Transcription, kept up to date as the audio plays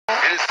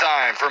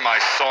for my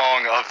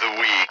song of the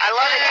week. I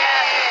love it,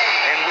 Jeff.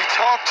 And we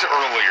talked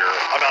earlier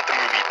about the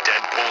movie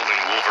Deadpool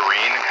and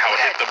Wolverine, how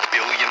it hit the $1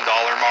 billion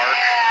mark.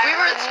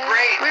 Yeah, that's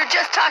great. We were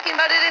just talking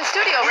about it in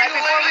studio right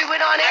before we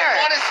went on air.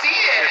 I want to see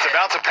it. It's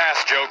about to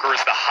pass Joker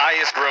as the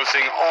highest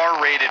grossing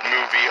R-rated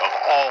movie of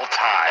all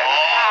time.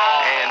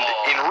 And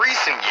in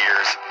recent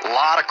years, a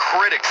lot of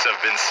critics have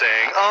been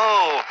saying,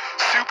 oh,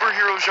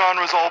 superhero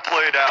genre's all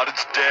played out.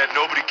 It's dead.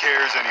 Nobody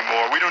cares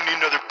anymore. We don't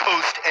need another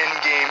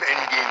post-Endgame.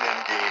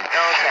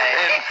 Okay.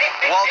 And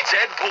while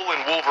Deadpool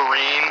and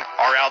Wolverine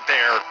are out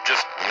there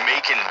just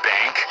making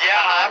bank,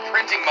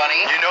 Printing money.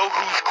 you know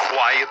who's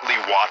quietly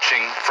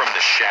watching from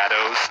the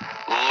shadows,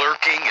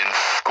 lurking and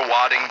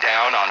squatting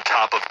down on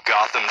top of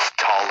Gotham's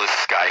tallest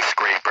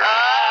skyscraper?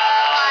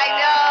 I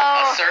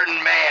know. A certain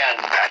man.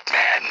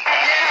 Batman.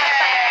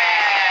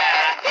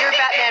 Your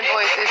Batman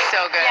voice is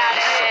so good. Yeah,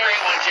 That's a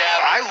great one, Jeff.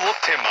 I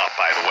looked him up,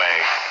 by the way.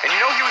 And you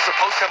know he was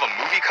supposed to have a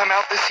movie come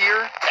out this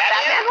year?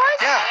 Batman was?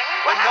 Yeah.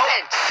 What But no,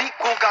 happened?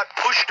 sequel got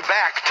pushed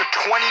back to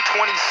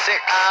 2026.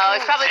 Oh,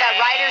 it's probably that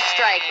writer's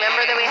strike.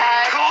 Remember that we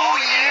had? 2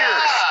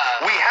 years.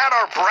 We had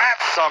our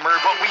Brat summer,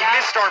 but we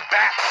missed our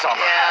Bat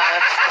summer.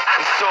 Yeah.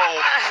 So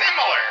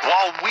Similar.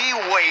 while we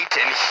wait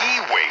and he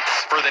waits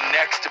for the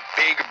next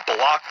big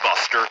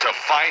blockbuster to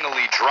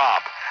finally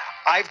drop,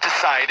 I've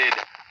decided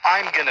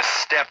I'm gonna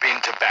step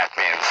into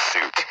Batman's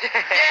suit.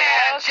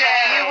 Yeah,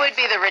 Jeff. You would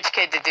be the rich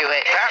kid to do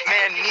it.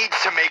 Batman needs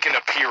to make an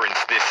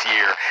appearance this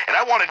year, and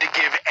I wanted to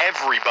give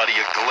everybody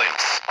a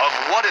glimpse of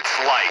what it's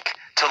like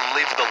to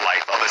live the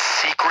life of a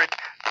secret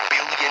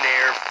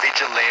billionaire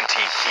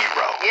vigilante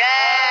hero.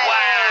 Yeah.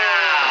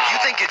 Wow. You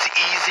think it's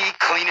easy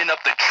cleaning up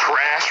the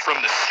trash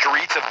from the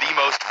streets of the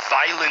most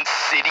violent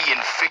city in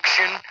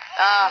fiction?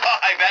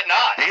 I bet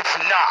not. It's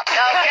not.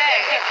 Okay.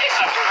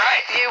 I was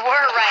right. You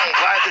were right.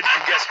 Glad that you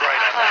guessed right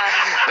on that.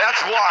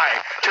 That's why,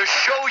 to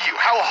show you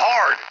how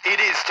hard it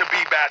is to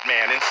be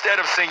Batman, instead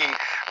of singing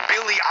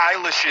Billie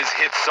Eilish's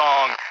hit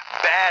song,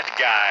 Bad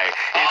Guy,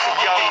 it's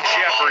Young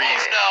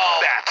Jeffrey's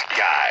Bat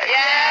Guy.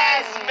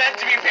 Yes. It's meant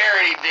to be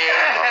parodied, dude.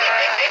 All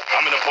right.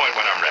 I'm gonna point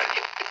when I'm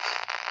ready.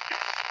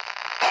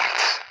 Point.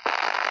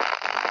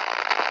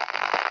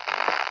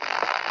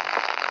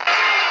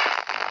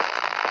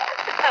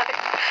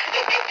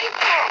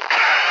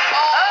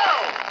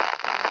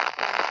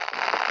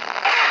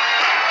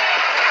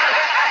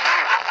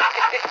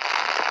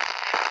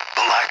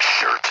 Black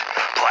shirt,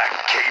 black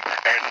cape,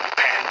 and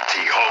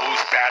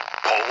pantyhose, bat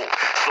pole,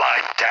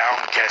 slide down,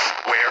 guess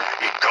where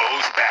it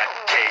goes, bat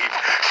cave,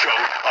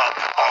 showed up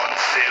on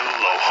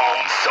Zillow,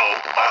 home so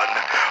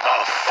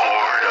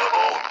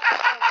unaffordable,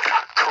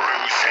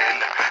 cruising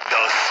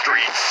the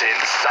streets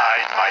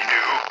inside my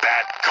new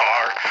bat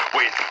car,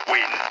 with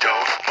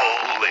windows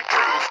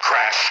bulletproof,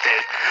 crashed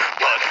it,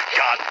 but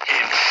got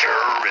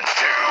insurance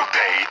to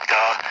pay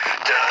the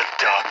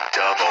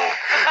deductible,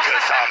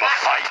 cause I'm a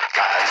fight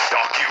guy,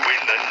 stalk you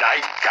in the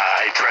night guy,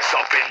 dress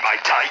up in my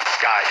tights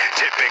guy,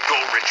 typical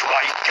rich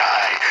white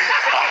guy,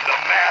 I'm the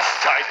mass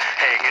type,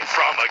 hanging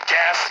from a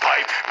gas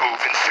pipe,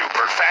 moving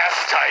super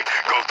fast type,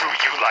 go through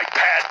you like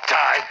pad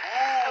thai,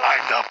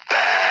 I'm the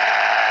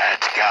bad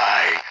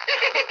guy.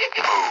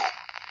 Boo.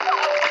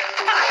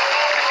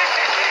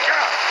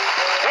 Yeah,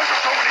 why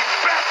are so many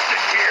bats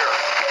in here?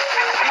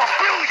 I'm a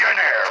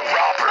billionaire,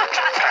 Robert.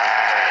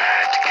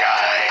 Bad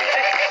guy.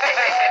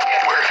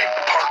 Where'd I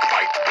park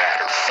my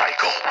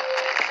motorcycle?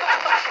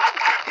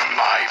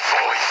 My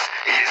voice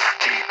is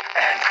deep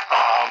and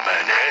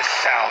ominous.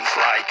 Sounds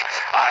like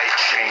I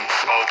chain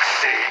smoke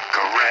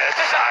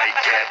cigarettes. I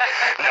get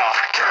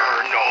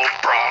nocturnal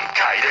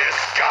bronchitis.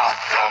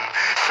 Gotham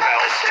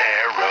smells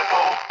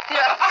terrible.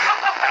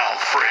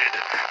 Alfred,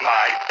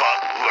 my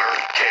butler,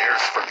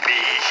 cares for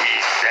me. He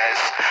says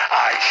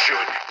I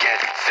should get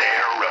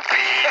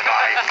therapy.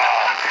 My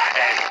mom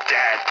and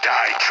dad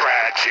died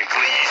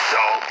tragically,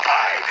 so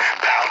I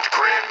bound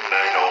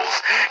criminals.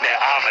 Now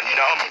I'm a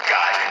numb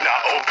guy,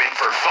 not open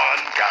for fun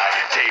guy.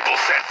 Table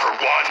set for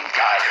one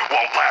guy,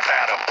 won't laugh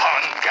at a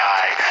pun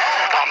guy.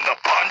 I'm the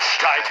punch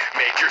type,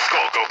 make your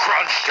skull go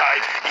crunch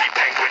type. Eat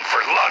penguin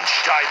for lunch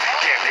type,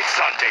 can't make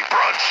Sunday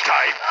brunch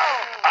type.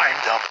 I'm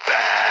the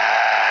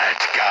bad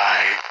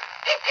guy.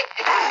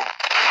 Boom.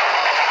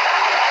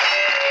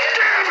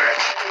 Damn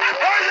it!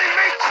 Why do they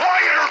make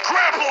quieter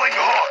grappling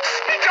hooks?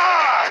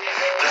 God!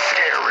 The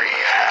scary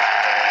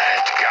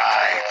hat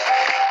guy.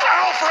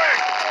 Alfred!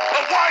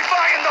 The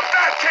Wi-Fi in the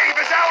Batcave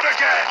is out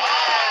again!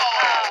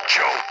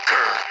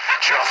 Joker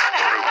just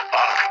threw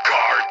a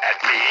card at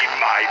me.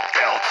 My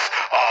belt's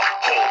a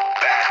whole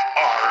bat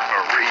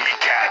armory.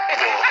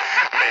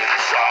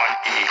 Catwoman's on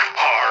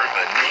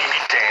eHarmony.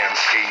 Damn,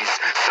 she's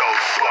so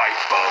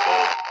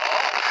swipeable.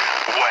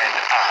 When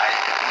I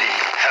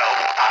need help,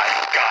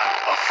 I've got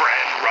a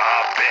friend,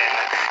 Robin.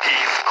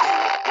 He's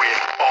cool with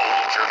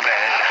older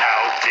men.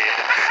 How did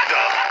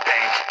the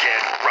bank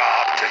get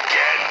robbed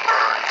again?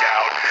 Burned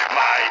out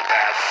my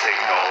bat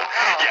signal.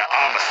 Yeah,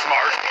 I'm a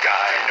smart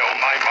guy. Know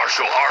my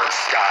martial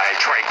arts guy.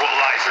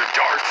 Tranquilizer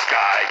darts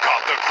guy.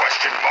 Caught the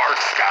question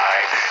marks guy.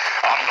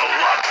 I'm the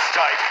Lux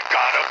type,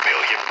 got $1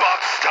 billion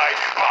type,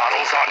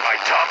 models on my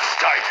tubs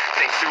type,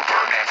 think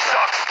Superman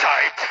sucks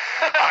type.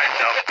 I'm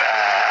the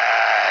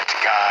bad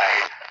guy.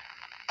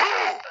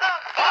 Ooh! Oh,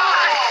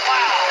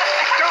 wow.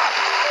 Stop!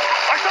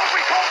 I thought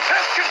we called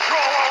pest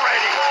control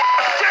already!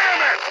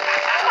 Damn it!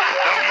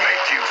 The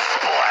make you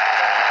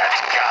splat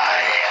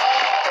guy.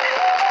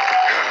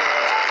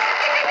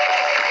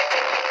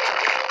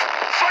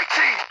 Fight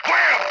scene!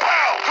 Wham!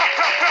 Pow!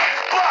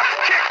 Block!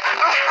 Kick!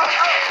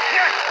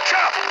 Neck!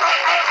 Chop!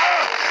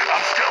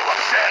 I'm still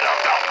upset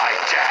about my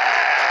dad.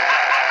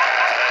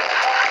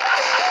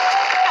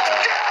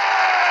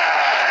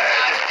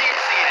 That's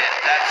deep-seated.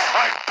 That's...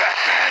 I'm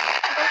Batman.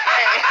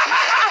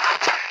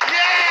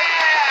 Yeah!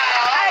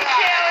 I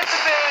can't with the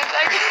booze.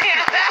 I can't.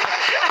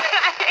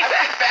 I think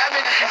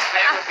Batman is his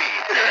therapy.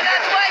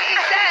 That's what he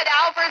said.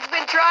 Alfred's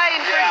been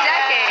trying for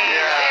decades.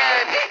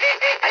 Yeah. And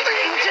I think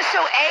he's just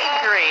so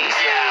angry.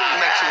 Yeah.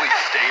 Mentally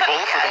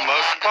stable for the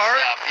most part.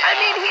 I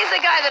mean, he's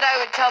a guy that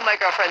I would tell my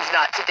girlfriends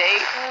not to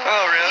date.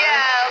 Oh, really?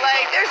 Yeah,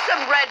 like there's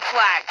some red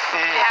flags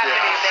happening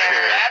yeah, there.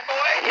 sure. Bad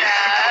boy?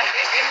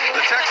 Yeah.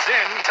 The text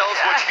in, tell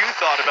us what you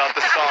thought about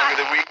the song of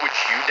the week. Would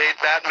you date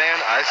Batman?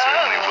 I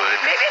certainly would.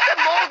 Maybe it's a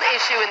mold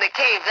issue in the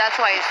cave. That's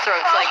why his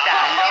throat's like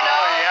that. You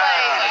know? Oh,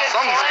 yeah. Like,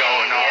 Something's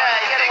going on.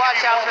 Yeah, you gotta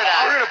watch out for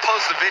that. We're going to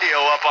post the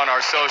video up on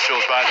our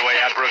socials, by the way,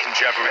 at Brooke and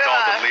Jeffrey, with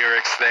all the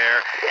lyrics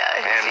there.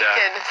 Yeah, And, so you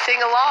can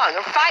sing along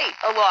or fight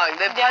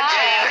along. The punching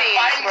Yeah, the scenes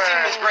fighting were...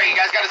 scene was great. You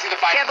guys got to see the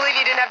fight. Can't believe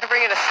you didn't have to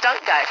bring in a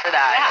stunt guy for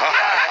that.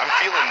 I'm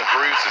feeling the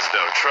bruises,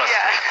 though. Trust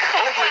me.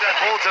 Hopefully that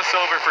holds us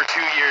over for 2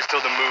 years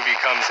till the movie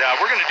comes out.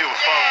 We're going to do a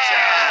phone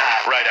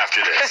tap right after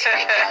this.